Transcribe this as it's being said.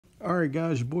All right,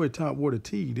 guys, your boy Topwater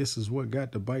T. This is what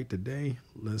got the bite today.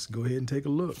 Let's go ahead and take a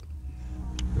look.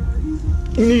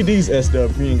 You need these SW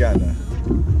if you ain't got none.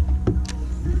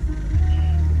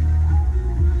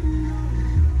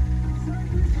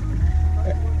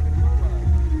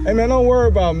 Hey man, don't worry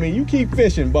about me. You keep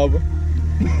fishing, Bubba.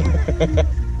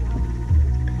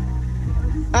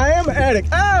 I am an addict.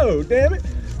 Oh, damn it.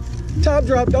 Top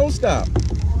drop, don't stop.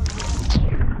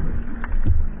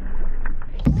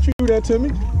 Don't you do that to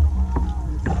me.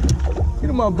 Get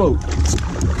in my boat.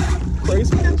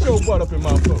 Crazy, get your butt up in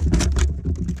my boat.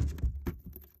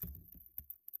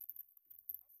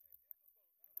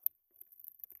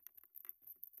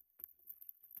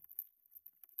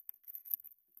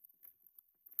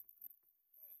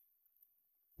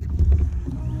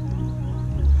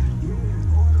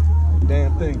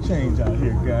 Damn thing changed out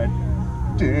here, god.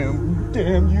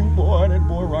 Damn you, boy. That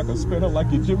boy rock a spinner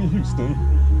like you Jimmy Houston.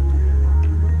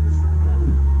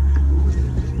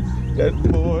 That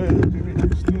boy Jimmy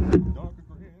Houston, darker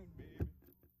grand, baby. I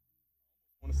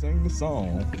wanna sing the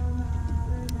song.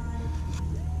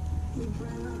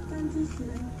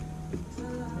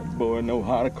 That boy know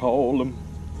how to call him.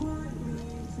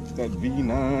 That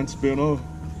V9 spinner.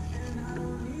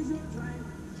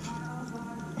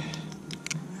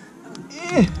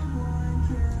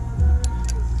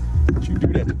 But you do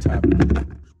that to top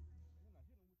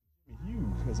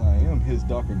you, because I am his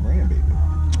darker grandbaby.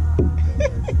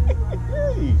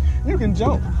 Hey, you can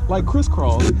jump like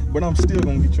crisscross, but I'm still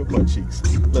gonna get your butt cheeks.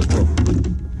 Let's go.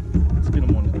 Let's get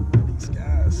them on these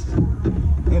guys.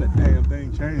 Ain't a damn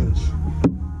thing changed.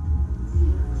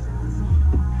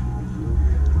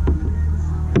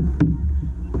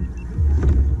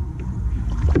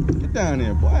 Get down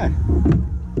there, boy.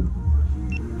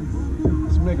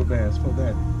 Mega bass for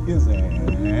that is a.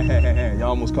 Y'all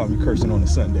almost caught me cursing on a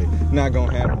Sunday. Not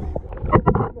gonna happen.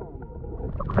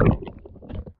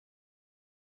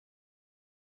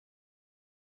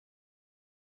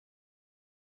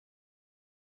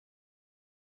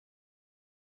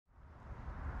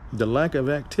 The lack of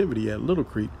activity at Little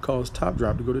Creek caused Top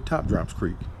Drop to go to Top Drops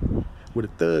Creek with a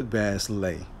thug bass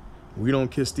lay. We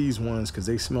don't kiss these ones because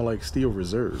they smell like steel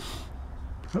reserve.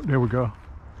 Oh, there we go.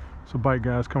 So bite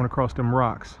guys coming across them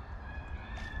rocks.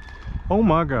 Oh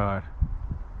my God.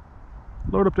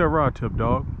 Load up that rod tip,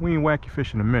 dog. We ain't wacky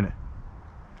fish in a minute.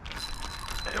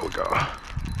 There we go.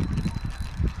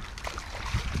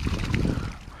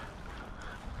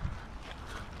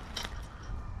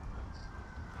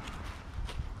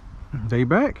 They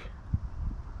back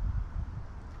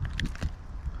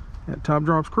at Top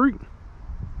Drops Creek.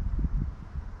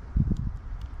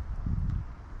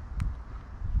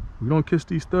 We don't kiss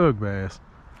these thug bass.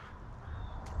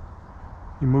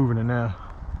 You're moving it now.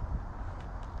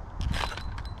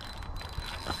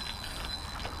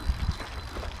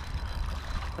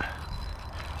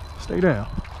 Stay down.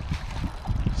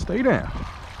 Stay down.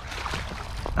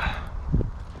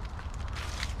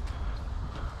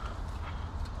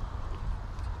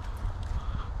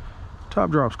 Top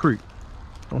Drops Creek.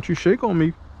 Don't you shake on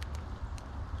me.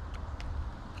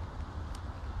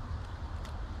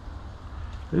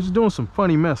 They're just doing some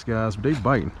funny mess, guys, but they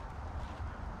biting.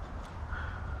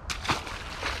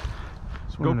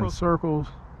 Swimming in circles.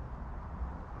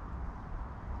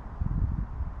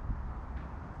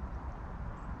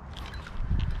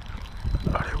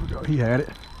 Oh, there we go. He had it.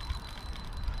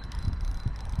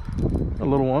 A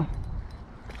little one.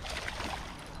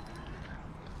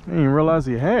 I didn't even realize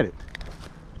he had it.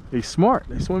 He's smart.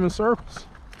 They swim in circles.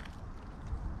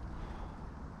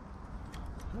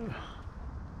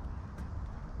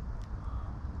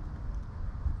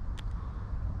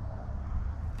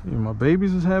 Yeah, my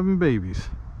babies is having babies.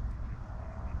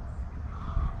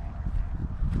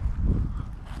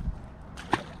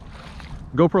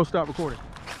 GoPro, stop recording.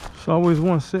 There's always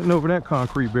one sitting over that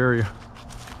concrete barrier.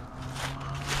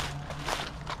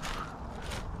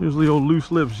 Usually old Loose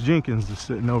Lips Jenkins is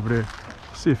sitting over there.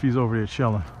 Let's see if he's over there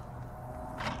chilling.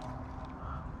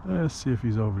 Let's see if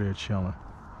he's over there chilling.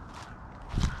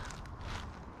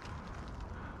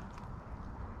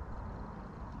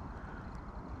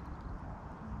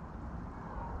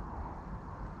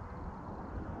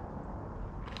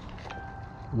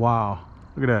 Wow,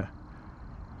 look at that.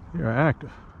 You're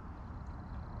active.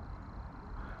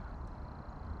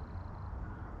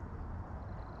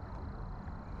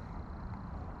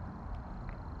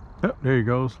 Yep, there he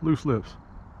goes, Loose Lips.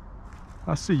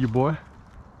 I see you, boy.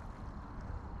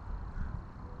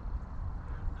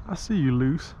 I see you,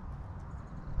 Loose.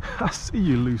 I see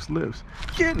you, Loose Lips.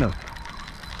 Getting him.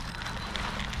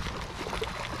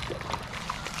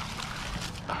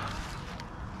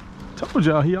 Told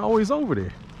y'all he always over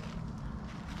there.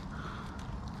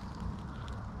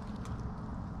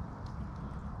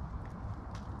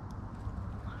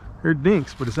 They're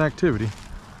dinks, but it's activity.